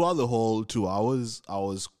throughout the whole 2 hours, I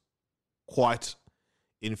was quite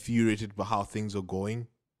infuriated by how things are going.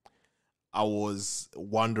 I was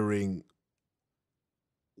wondering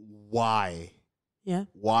why. Yeah.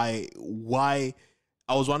 Why?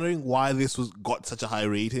 I was wondering why this got such a high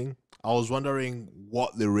rating. I was wondering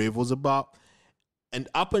what the rave was about. And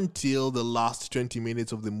up until the last 20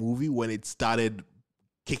 minutes of the movie, when it started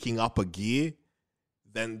kicking up a gear,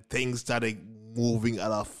 then things started moving at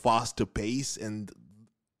a faster pace, and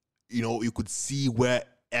you could see where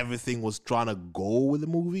everything was trying to go with the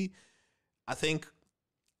movie. I think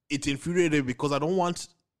it's infuriating because I don't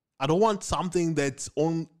want something that's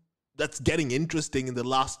getting interesting in the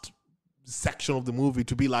last section of the movie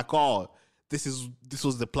to be like, oh, this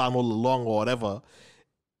was the plan all along or whatever.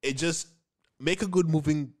 It just make a good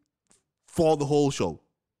movie for the whole show,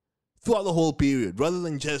 throughout the whole period, rather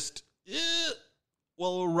than just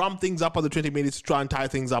ramp things up at the 20 minutes to try and tie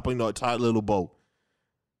things up in a tight little bow.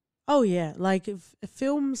 Oh yeah, like if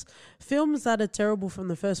films that are terrible from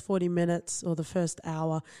the first 40 minutes or the first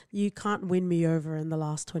hour, you can't win me over in the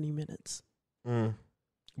last 20 minutes.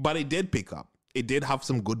 But it did pick up. It did have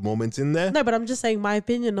some good moments in there. No, but I'm just saying my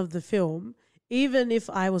opinion of the film, even if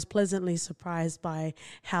I was pleasantly surprised by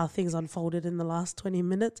how things unfolded in the last 20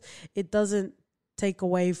 minutes, it doesn't take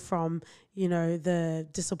away from, the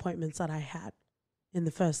disappointments that I had in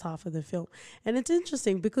the first half of the film. And it's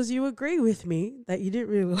interesting because you agree with me that you didn't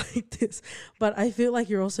really like this, but I feel like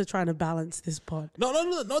you're also trying to balance this pod. No,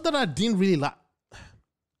 not that I didn't really like.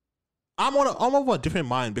 I'm of a different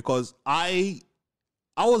mind because I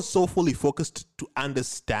was so fully focused to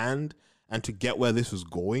understand and to get where this was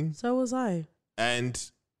going. So was I. And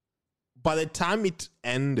by the time it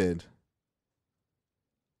ended,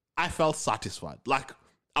 I felt satisfied. Like,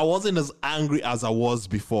 I wasn't as angry as I was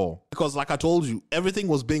before. Because like I told you, everything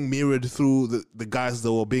was being mirrored through the guys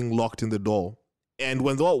that were being locked in the door. And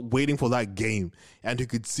when they were waiting for that game, and you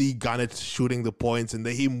could see Garnett shooting the points and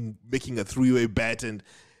then him making a three-way bet and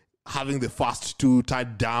having the fast two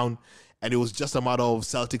tied down. and it was just a matter of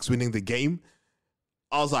Celtics winning the game,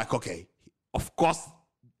 I was like, okay, of course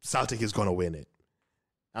Celtic is going to win it.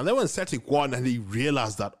 And then when Celtic won and he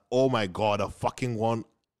realized that, oh my God, I fucking won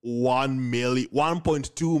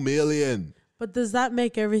 1.2 million. But does that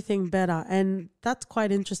make everything better? And that's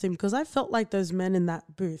quite interesting because I felt like those men in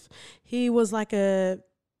that booth. He was like a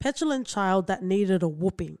petulant child that needed a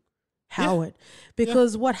whooping, Howard.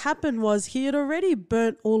 Because what happened was he had already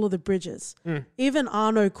burnt all of the bridges. Even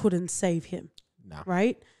Arno couldn't save him,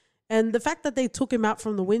 right? And the fact that they took him out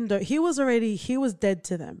from the window, he was dead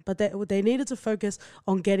to them. But they needed to focus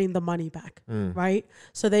on getting the money back, right?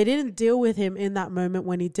 So they didn't deal with him in that moment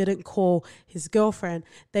when he didn't call his girlfriend.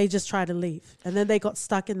 They just tried to leave. And then they got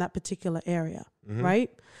stuck in that particular area, right?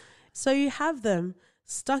 So you have them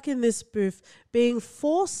stuck in this booth being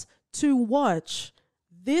forced to watch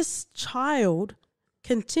this child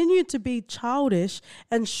continue to be childish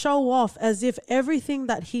and show off as if everything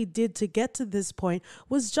that he did to get to this point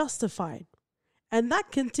was justified. And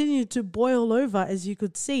that continued to boil over, as you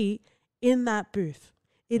could see, in that booth.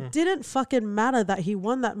 It didn't fucking matter that he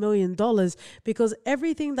won that $1 million because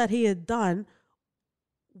everything that he had done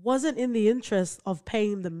wasn't in the interest of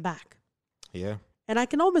paying them back. Yeah. And I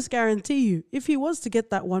can almost guarantee you, if he was to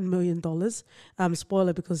get that $1 million,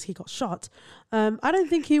 spoiler because he got shot, I don't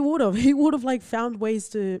think he would have. He would have like found ways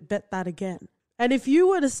to bet that again. And if you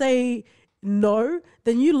were to say no,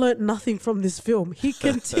 then you learnt nothing from this film. He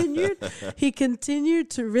continued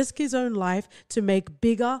to risk his own life to make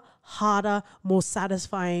bigger, harder, more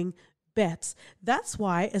satisfying bets. That's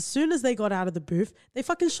why as soon as they got out of the booth, they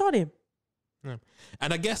fucking shot him. Yeah.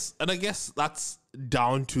 And I guess that's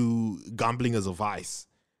down to gambling as a vice.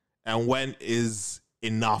 And when is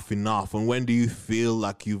enough? And when do you feel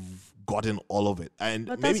like you've gotten all of it? And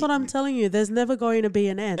but that's what I'm telling you. There's never going to be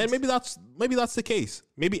an end. And maybe that's the case.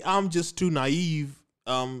 Maybe I'm just too naive,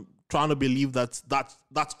 trying to believe that's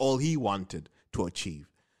all he wanted to achieve.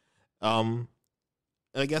 And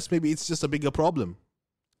I guess maybe it's just a bigger problem.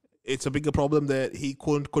 It's a bigger problem that he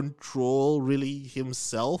couldn't control really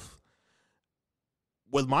himself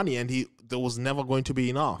with money, and there was never going to be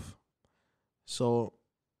enough. So,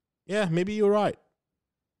 yeah, maybe you're right.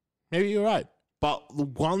 But the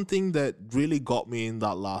one thing that really got me in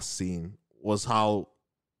that last scene was how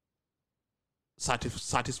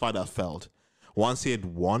satisfied I felt. Once he had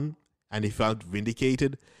won and he felt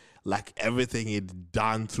vindicated, like everything he'd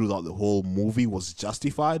done throughout the whole movie was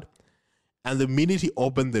justified. And the minute he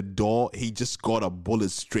opened the door, he just got a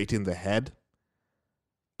bullet straight in the head.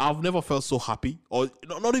 I've never felt so happy, or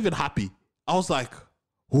not even happy. I was like,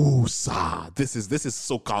 "Ooh, sir, this is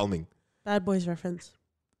so calming." Bad Boys reference.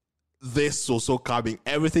 This was so calming.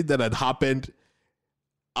 Everything that had happened,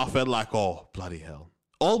 I felt like, oh, bloody hell.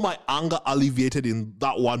 All my anger alleviated in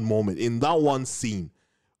that one moment, in that one scene.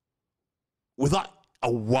 Without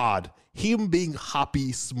a word, him being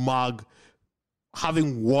happy, smug,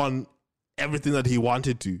 having won everything that he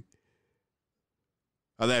wanted to.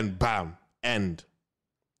 And then, bam, end.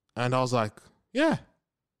 And I was like, yeah,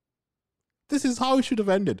 this is how it should have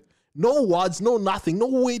ended. No words, no nothing, no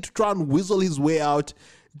way to try and whistle his way out.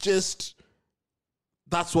 Just,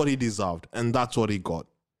 that's what he deserved. And that's what he got.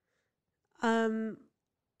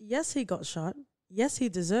 Yes, he got shot. Yes, he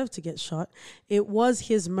deserved to get shot. It was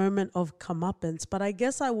his moment of comeuppance. But I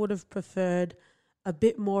guess I would have preferred a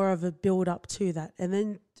bit more of a build up to that. And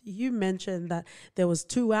then you mentioned that there was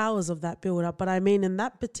 2 hours of that build up, but I mean in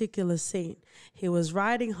that particular scene, he was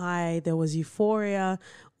riding high, there was euphoria,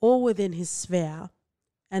 all within his sphere,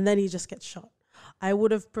 and then he just gets shot. I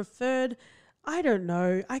would have preferred, I don't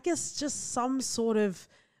know, I guess just some sort of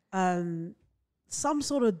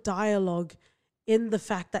dialogue in the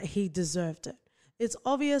fact that he deserved it. It's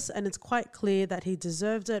obvious and it's quite clear that he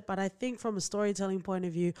deserved it, but I think from a storytelling point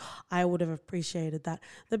of view, I would have appreciated that.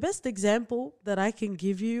 The best example that I can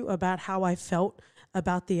give you about how I felt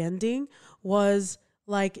about the ending was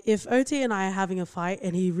like if OT and I are having a fight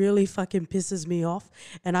and he really fucking pisses me off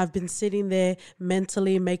and I've been sitting there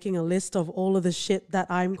mentally making a list of all of the shit that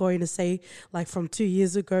I'm going to say, like from 2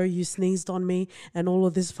 years ago, you sneezed on me and all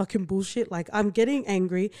of this fucking bullshit. Like I'm getting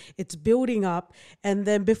angry. It's building up. And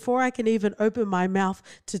then before I can even open my mouth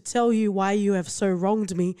to tell you why you have so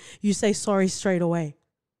wronged me, you say sorry straight away.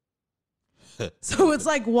 So it's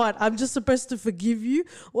like, what? I'm just supposed to forgive you?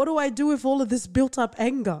 What do I do with all of this built up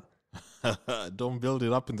anger? Don't build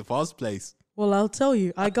it up in the first place. Well, I'll tell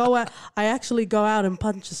you, I actually go out and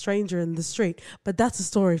punch a stranger in the street, but that's a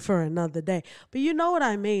story for another day. But you know what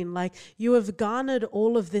I mean? Like you have garnered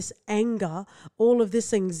all of this anger, all of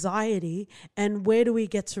this anxiety, and where do we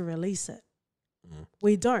get to release it?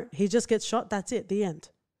 We don't. He just gets shot. That's it. The end.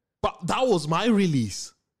 But that was my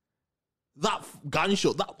release. that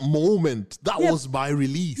gunshot, that moment, that was my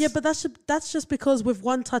release. Yeah, but that's just because with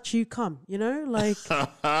one touch you come, you know? Like,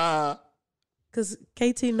 because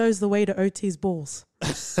KT knows the way to OT's balls.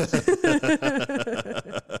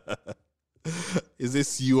 Is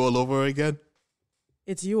this you all over again?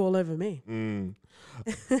 It's you all over me.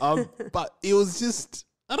 But it was just,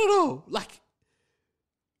 I don't know, like,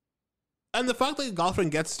 and the fact that your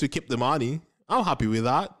girlfriend gets to keep the money, I'm happy with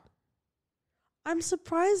that. I'm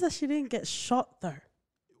surprised that she didn't get shot though.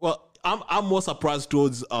 Well, I'm more surprised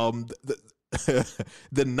towards the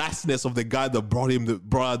niceness of the guy that brought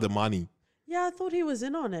her the money. Yeah, I thought he was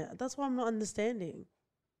in on it. That's why I'm not understanding.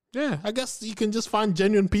 Yeah, I guess you can just find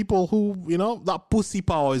genuine people who, you know, that pussy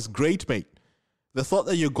power is great, mate. The thought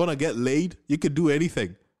that you're gonna get laid, you could do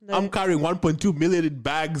anything. No. I'm carrying 1.2 million in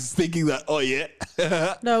bags, thinking that, oh yeah.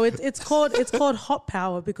 No, it's called hot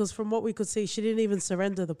power, because from what we could see, she didn't even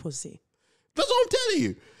surrender the pussy. That's what I'm telling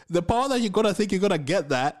you. The power that you're gonna think you're gonna get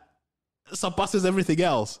that surpasses everything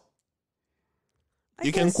else.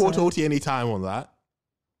 You can quote OT anytime on that.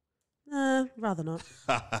 Rather not.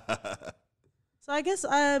 So I guess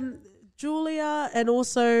Julia and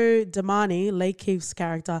also Demany, Lake Keith's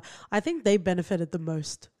character, I think they benefited the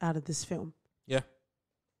most out of this film. Yeah.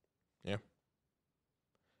 Yeah.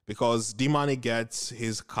 Because Demany gets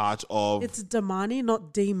his cut of... It's Demany,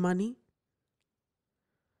 not D-Money.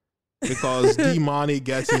 Because Demany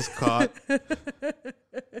gets his cut...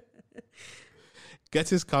 gets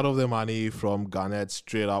his cut of the money from Garnett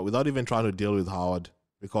straight out without even trying to deal with Howard,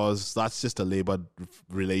 because that's just a labored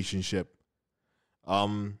relationship.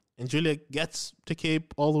 And Julia gets to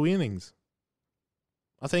keep all the winnings.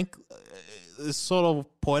 I think there's sort of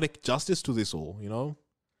poetic justice to this all, you know?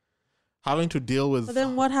 Having to deal with... But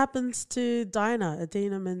then what happens to Dinah,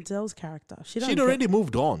 Idina Menzel's character? She'd already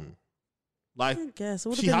moved on. Like, I guess. It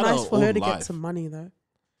would have been nice for her to get some money, though.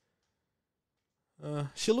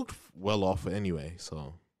 She looked well off anyway,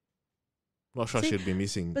 so... Not sure she'd be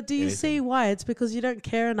missing. But do you see why? It's because you don't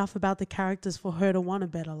care enough about the characters for her to want a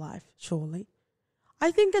better life, surely. I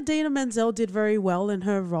think Idina Menzel did very well in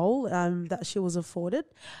her role that she was afforded.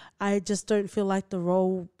 I just don't feel like the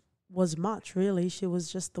role was much, really. She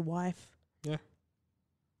was just the wife. Yeah.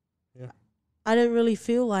 Yeah. I don't really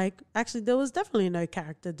feel like... Actually, there was definitely no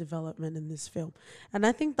character development in this film. And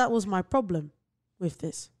I think that was my problem with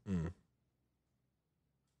this. Mm.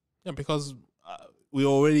 Yeah, because we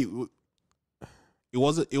already... It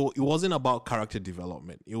wasn't about character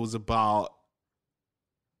development. It was about...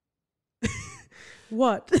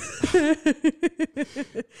 What?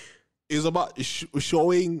 It was about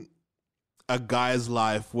showing a guy's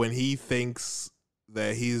life when he thinks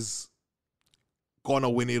that he's gonna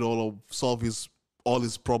win it all or solve all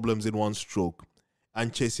his problems in one stroke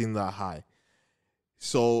and chasing that high.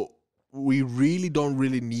 So we really don't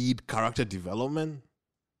need character development.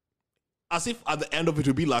 As if at the end of it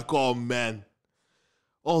would be like, oh man,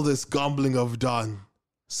 all this gambling I've done,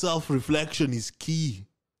 self-reflection is key.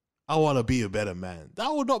 I want to be a better man.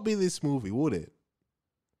 That would not be this movie, would it?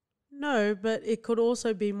 No, but it could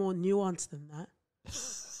also be more nuanced than that.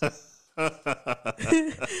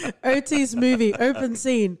 OT's movie, open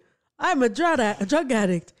scene. I'm a drug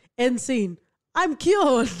addict. End scene. I'm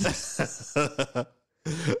cured.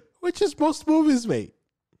 Which is most movies, mate.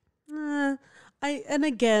 And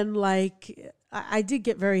again, like, I did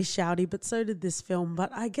get very shouty, but so did this film.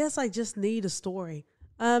 But I guess I just need a story.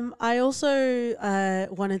 I also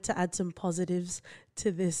wanted to add some positives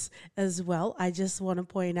to this as well. I just want to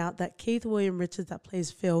point out that Keith William Richards, that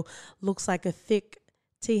plays Phil, looks like a thick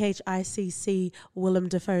THICC Willem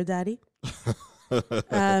Dafoe daddy.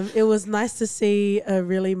 It was nice to see a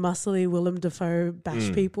really muscly Willem Dafoe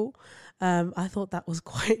bash people. I thought that was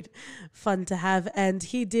quite fun to have. And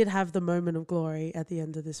he did have the moment of glory at the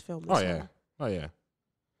end of this film. Oh, yeah. Oh, yeah.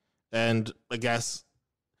 And I guess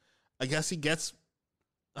he gets...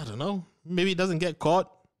 I don't know. Maybe he doesn't get caught.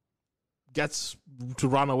 Gets to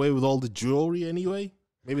run away with all the jewelry anyway.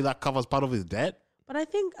 Maybe that covers part of his debt. But I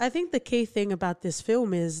think the key thing about this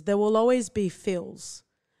film is there will always be Phils.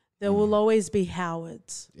 There will always be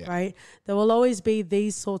Howards, right? There will always be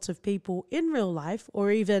these sorts of people in real life,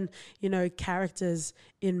 or even, you know, characters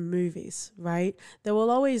in movies, right? There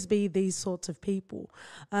will always be these sorts of people.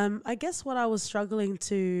 I guess what I was struggling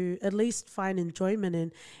to at least find enjoyment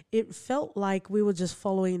in, it felt like we were just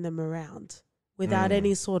following them around without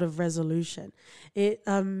any sort of resolution. It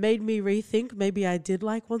made me rethink, maybe I did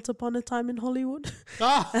like Once Upon a Time in Hollywood.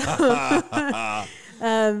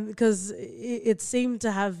 because it seemed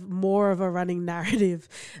to have more of a running narrative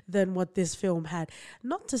than what this film had.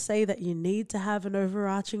 Not to say that you need to have an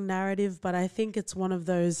overarching narrative, but I think it's one of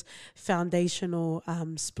those foundational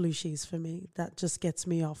splooshies for me that just gets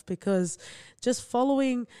me off, because just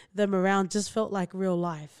following them around just felt like real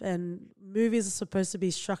life. And movies are supposed to be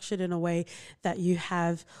structured in a way that you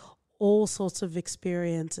have all sorts of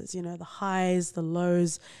experiences, you know, the highs, the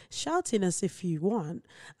lows, shoutiness if you want,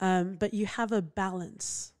 but you have a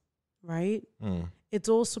balance, right? It's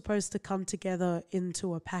all supposed to come together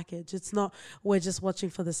into a package. It's not we're just watching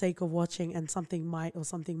for the sake of watching and something might or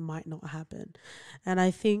something might not happen. And I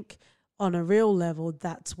think on a real level,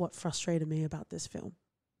 that's what frustrated me about this film.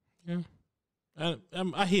 Yeah.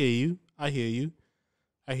 I hear you.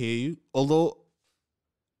 Although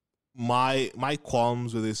my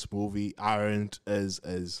qualms with this movie aren't as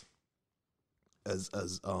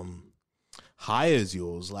high as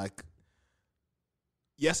yours. Like,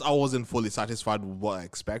 yes, I wasn't fully satisfied with what I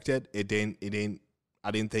expected. I didn't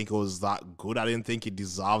think it was that good. I didn't think it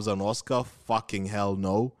deserves an Oscar. Fucking hell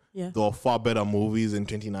no. Yeah. There were far better movies in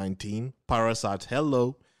 2019. Parasite,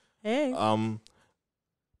 hello. Hey.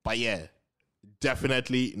 But yeah,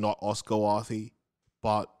 definitely not Oscar worthy.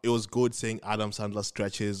 But it was good seeing Adam Sandler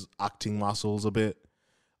stretch his acting muscles a bit.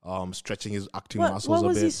 Stretching his acting muscles a bit. What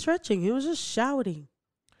was he stretching? He was just shouting.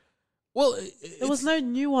 Well, there was no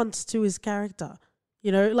nuance to his character.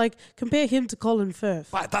 You know, like, compare him to Colin Firth.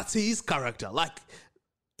 But that's his character. Like,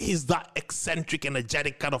 he's that eccentric,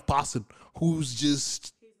 energetic kind of person who's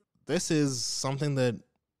just... This is something that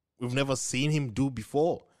we've never seen him do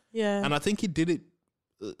before. Yeah. And I think he did it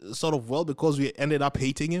sort of well because we ended up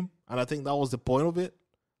hating him. And I think that was the point of it.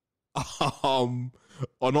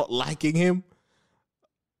 Or not liking him.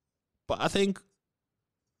 But I think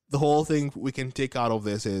the whole thing we can take out of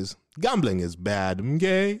this is gambling is bad,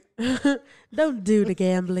 okay? Don't do the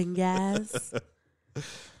gambling, guys.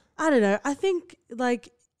 I don't know. I think,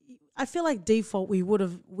 like, I feel like default we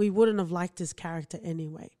wouldn't have liked his character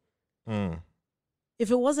anyway. If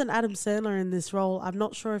it wasn't Adam Sandler in this role, I'm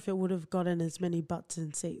not sure if it would have gotten as many butts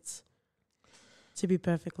in seats, to be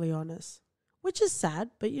perfectly honest. Which is sad,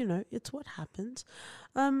 but, you know, it's what happens.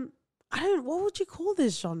 What would you call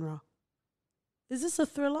this genre? Is this a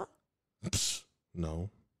thriller? No.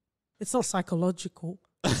 It's not psychological.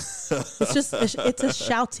 It's just, it's a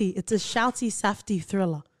shouty Safdie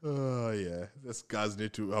thriller. Oh, yeah. These guys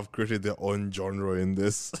need to have created their own genre in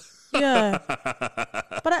this. Yeah.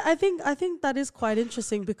 But I think that is quite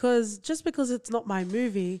interesting, because just because it's not my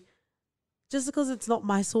movie, just because it's not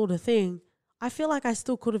my sort of thing, I feel like I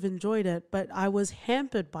still could have enjoyed it, but I was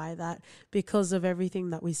hampered by that because of everything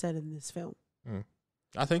that we said in this film.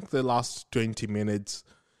 I think the last 20 minutes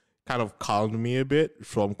kind of calmed me a bit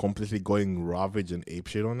from completely going ravage and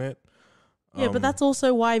apeshit on it. Yeah, but that's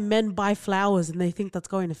also why men buy flowers and they think that's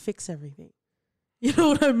going to fix everything. You know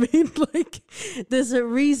what I mean? Like, there's a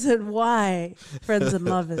reason why, friends and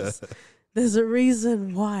lovers. There's a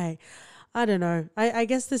reason why. I don't know. I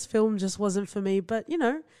guess this film just wasn't for me. But, you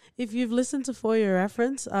know, if you've listened to For Your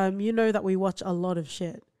Reference, you know that we watch a lot of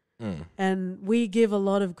shit. And we give a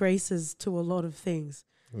lot of graces to a lot of things.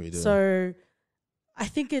 We do. So I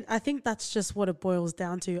think that's just what it boils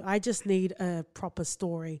down to. I just need a proper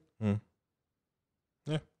story.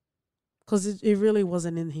 Yeah. Because it really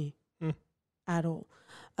wasn't in here at all.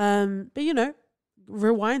 But, you know,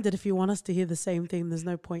 rewind it if you want us to hear the same thing. There's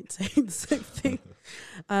no point saying the same thing.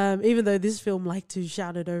 Even though this film liked to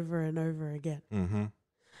shout it over and over again.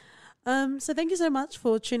 So thank you so much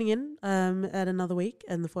for tuning in at another week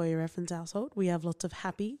in the For Your Reference household. We have lots of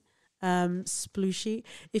happy splooshy.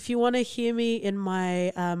 If you want to hear me in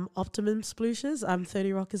my optimum splooshes,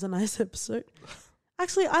 30 Rock is a nice episode.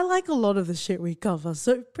 Actually, I like a lot of the shit we cover,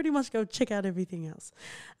 so pretty much go check out everything else.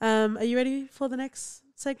 Are you ready for the next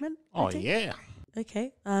segment? Oh, yeah.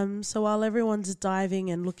 Okay. So while everyone's diving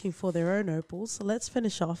and looking for their own opals, let's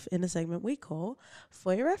finish off in a segment we call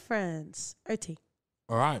For Your Reference. OT.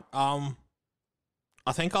 All right.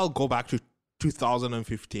 I think I'll go back to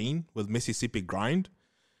 2015 with Mississippi Grind.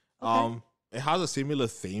 Okay. It has a similar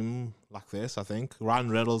theme like this, I think. Ryan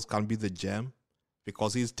Reynolds can be the gem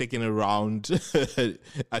because he's taking around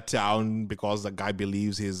a town because the guy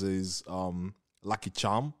believes he's his lucky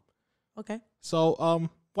charm. Okay. So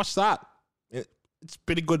watch that. It's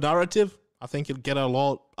pretty good narrative. I think you'll get a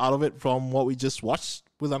lot out of it from what we just watched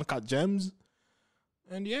with Uncut Gems.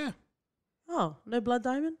 And yeah. Oh, no Blood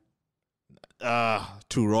Diamond?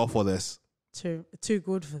 Too raw for this. Too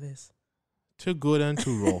good for this. Too good and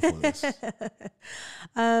too raw for this.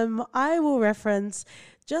 I will reference,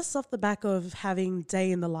 just off the back of having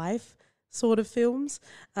Day in the Life, sort of films.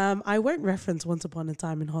 I won't reference Once Upon a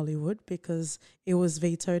Time in Hollywood because it was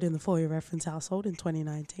vetoed in the For Your Reference household in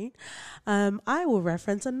 2019. I will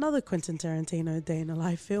reference another Quentin Tarantino day in a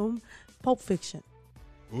life film, Pulp Fiction.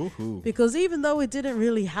 Woohoo. Because even though it didn't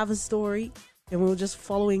really have a story and we were just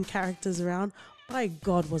following characters around, by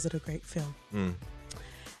God, was it a great film.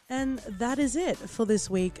 And that is it for this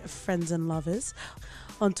week, friends and lovers.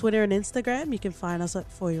 On Twitter and Instagram, you can find us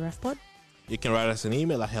at For Your Ref Pod. You can write us an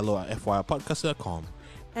email at hello@fypodcast.com.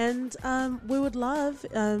 And we would love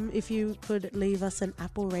if you could leave us an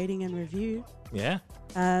Apple rating and review. Yeah.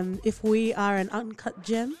 If we are an uncut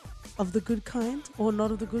gem of the good kind or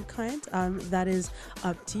not of the good kind, that is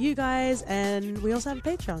up to you guys. And we also have a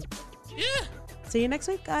Patreon. Yeah. See you next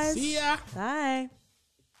week, guys. See ya. Bye.